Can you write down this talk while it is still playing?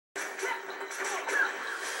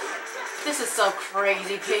This is so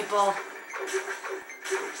crazy, people.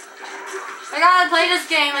 I gotta play this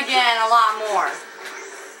game again a lot more.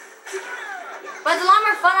 But it's a lot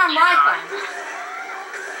more fun on Wi-Fi.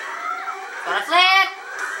 Gotta flip!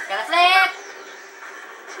 Gotta flip!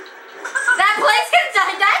 That place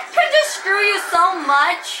could just screw you so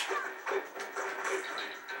much.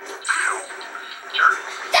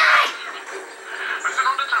 Die!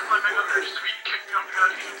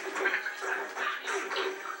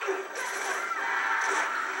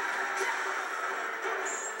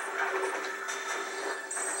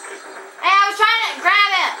 Hey, I was trying to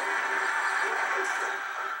grab it!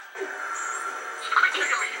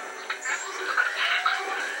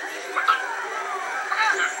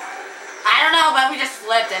 I don't know, but we just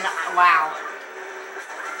flipped and wow.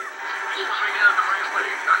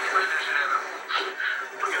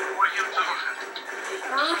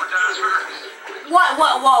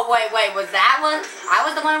 Whoa, wait, was that one? I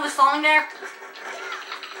was the one who was falling there?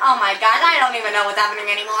 Oh my god, I don't even know what's happening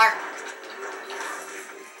anymore.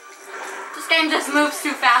 This game just moves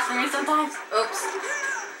too fast for me sometimes. Oops.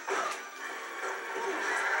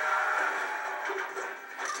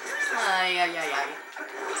 Ay.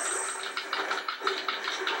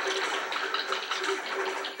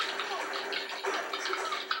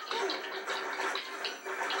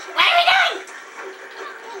 What are we doing?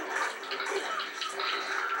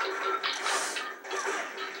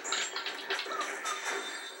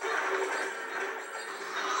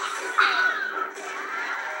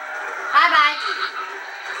 Bye-bye.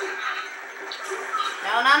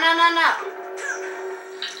 No.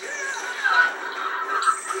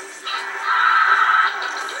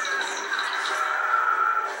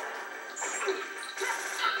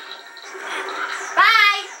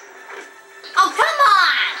 Bye! Oh, come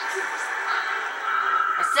on!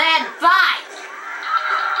 I said bye!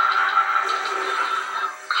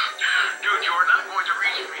 Dude, you are not going to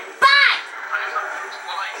reach me. Bye! I am not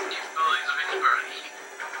flying capabilities of anybody.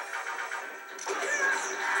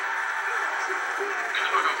 Get the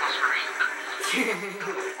fuck off my screen.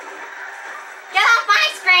 Get off my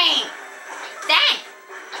screen! Dang!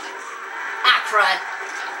 Ah, crud.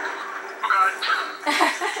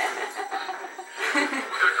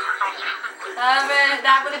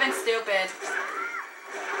 That would have been stupid.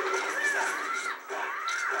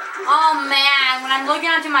 Oh man, when I'm looking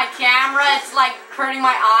onto my camera, it's like hurting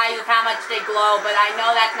my eyes of how much they glow, but I know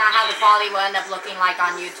that's not how the quality will end up looking like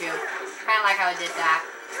on YouTube. Kind of like how I did that.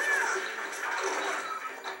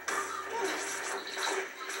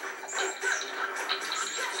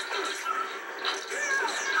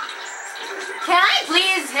 Can I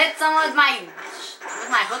please hit someone with my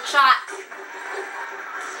hook shot?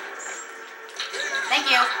 Thank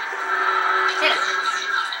you. Hit him.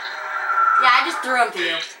 Yeah, I just threw him to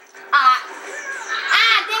you.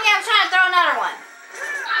 Dang it, I was trying to throw another one.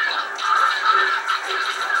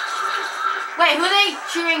 Wait, who are they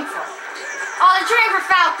cheering for? Oh, they're cheering for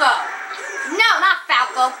Falco. No, not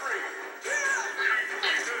Falco.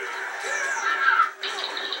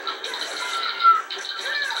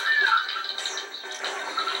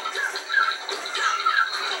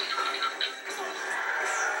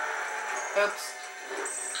 Oops.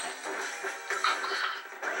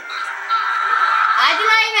 I did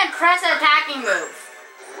not even press an attacking move.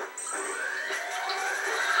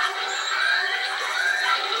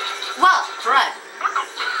 Well, crud.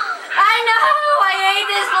 I know! I hate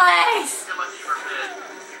this place!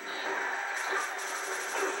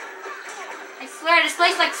 I swear, this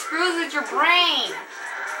place like screws with your brain.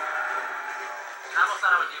 I almost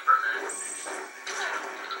thought I would do for a minute.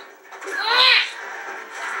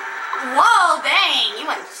 Whoa, dang! You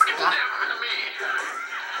went stuck.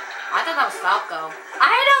 I thought that was Falco. I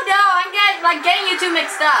don't know. I'm getting you two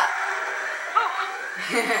mixed up.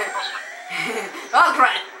 Oh,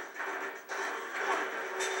 crap.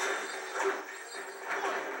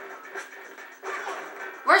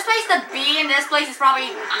 Worst place to be in this place is probably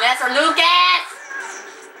Ness or Lucas.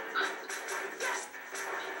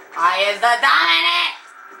 I is the dominant.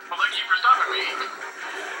 Well, thank you for stopping me.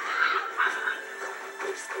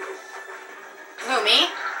 Who, me?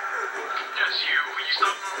 Yes, you. You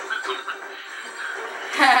stopped momentum.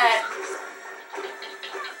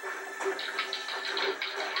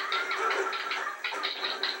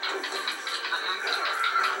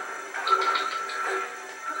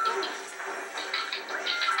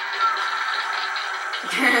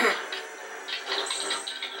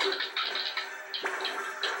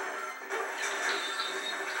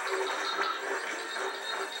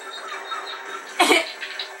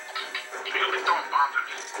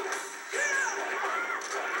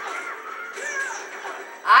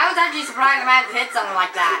 I was actually surprised I might have hit something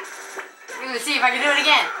like that. Let's see if I can do it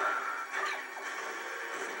again.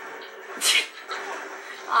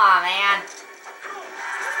 Aw, man.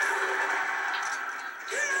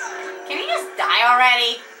 Can you just die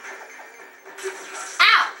already?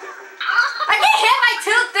 Ow! I get hit by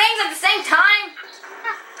two things at the same time?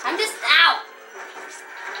 I'm just out.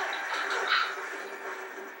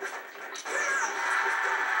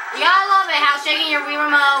 You gotta love it how shaking your Wii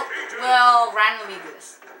remote will randomly do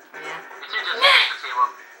this. Yeah.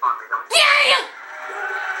 Yeah!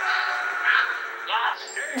 Yes!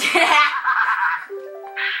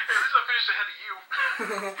 Finished ahead of you.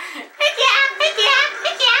 Heck yeah! Heck yeah!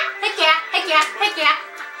 Heck yeah! Heck yeah! Heck yeah! Heck yeah!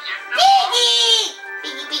 Piggy!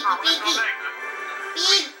 Piggy! Piggy! Piggy!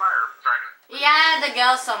 Piggy! Fire dragon. You gotta have to go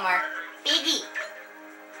somewhere. Piggy!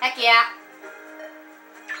 Heck yeah!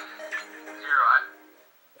 Zero, I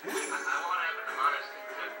want to have an honest.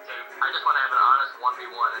 I just want to have an honest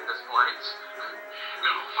 1v1 at this point.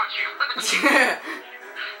 No, fuck you.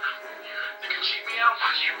 You can cheat me out,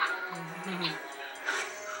 fuck you.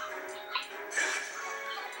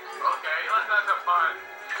 Okay, let's have some fun.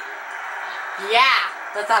 Yeah,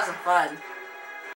 let's have some fun.